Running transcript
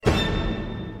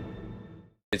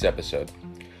Today's episode.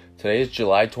 Today is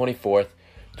July 24th,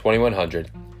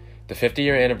 2100, the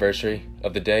 50-year anniversary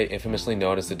of the day infamously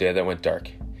known as the day that went dark.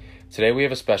 Today we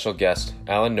have a special guest,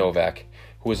 Alan Novak,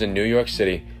 who was in New York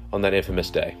City on that infamous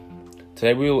day.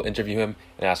 Today we will interview him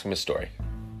and ask him his story.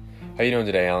 How are you doing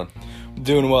today, Alan?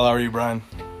 Doing well. How are you, Brian?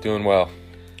 Doing well.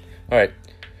 Alright,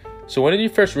 so when did you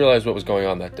first realize what was going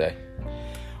on that day?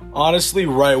 Honestly,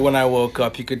 right when I woke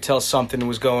up, you could tell something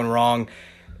was going wrong.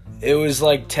 It was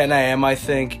like 10 a.m., I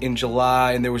think, in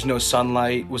July, and there was no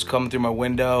sunlight was coming through my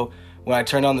window. When I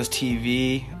turned on this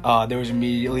TV, there was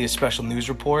immediately a special news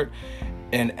report,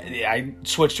 and I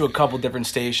switched to a couple different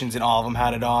stations, and all of them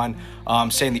had it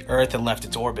on, saying the Earth had left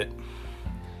its orbit.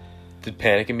 Did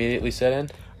panic immediately set in?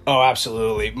 Oh,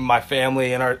 absolutely. My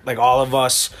family and all of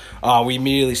us, we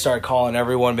immediately started calling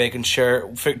everyone, making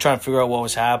sure, trying to figure out what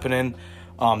was happening.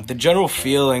 The general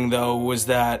feeling, though, was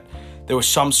that there was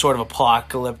some sort of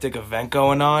apocalyptic event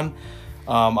going on.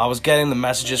 I was getting the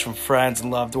messages from friends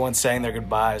and loved ones saying their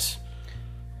goodbyes.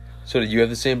 So did you have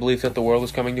the same belief that the world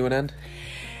was coming to an end?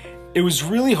 It was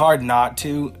really hard not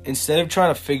to. Instead of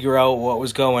trying to figure out what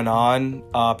was going on,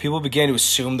 people began to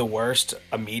assume the worst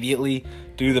immediately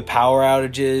due to the power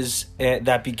outages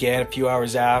that began a few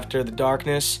hours after the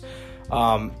darkness.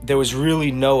 There was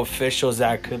really no officials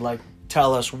that could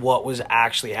tell us what was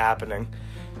actually happening.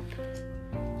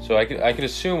 So I could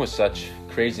assume with such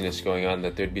craziness going on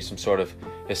that there'd be some sort of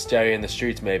hysteria in the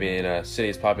streets, maybe in a city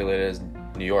as populated as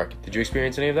New York. Did you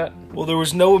experience any of that? Well, there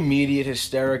was no immediate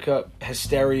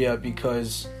hysteria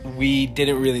because we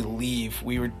didn't really leave.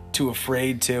 We were too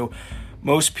afraid to.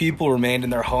 Most people remained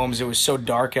in their homes. It was so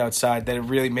dark outside that it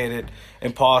really made it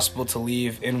impossible to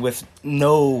leave. And with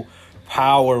no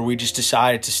power, we just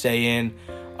decided to stay in.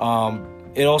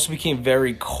 It also became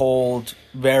very cold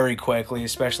very quickly,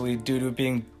 especially due to it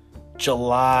being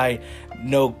July.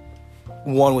 No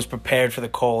one was prepared for the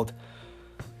cold.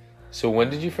 So when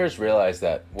did you first realize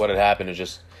that what had happened was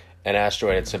just an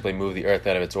asteroid had simply moved the Earth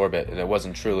out of its orbit and it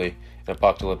wasn't truly an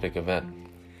apocalyptic event?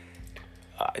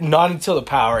 Not until the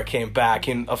power came back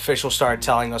and officials started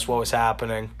telling us what was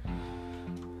happening.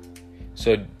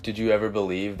 So did you ever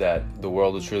believe that the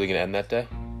world was truly going to end that day?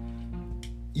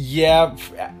 Yeah,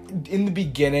 in the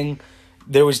beginning,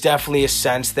 there was definitely a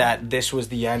sense that this was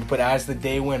the end. But as the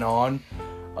day went on,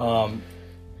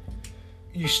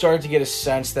 you started to get a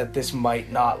sense that this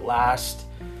might not last.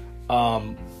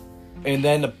 And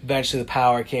then eventually the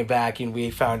power came back and we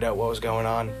found out what was going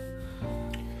on.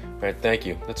 All right, thank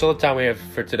you. That's all the time we have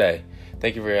for today.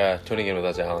 Thank you for tuning in with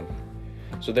us, Alan.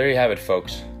 So there you have it,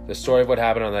 folks. The story of what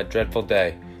happened on that dreadful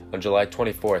day on July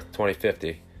 24th,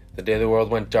 2050, the day the world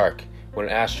went dark, when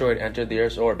an asteroid entered the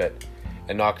Earth's orbit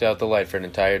and knocked out the light for an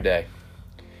entire day.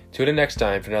 Tune in next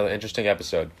time for another interesting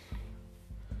episode.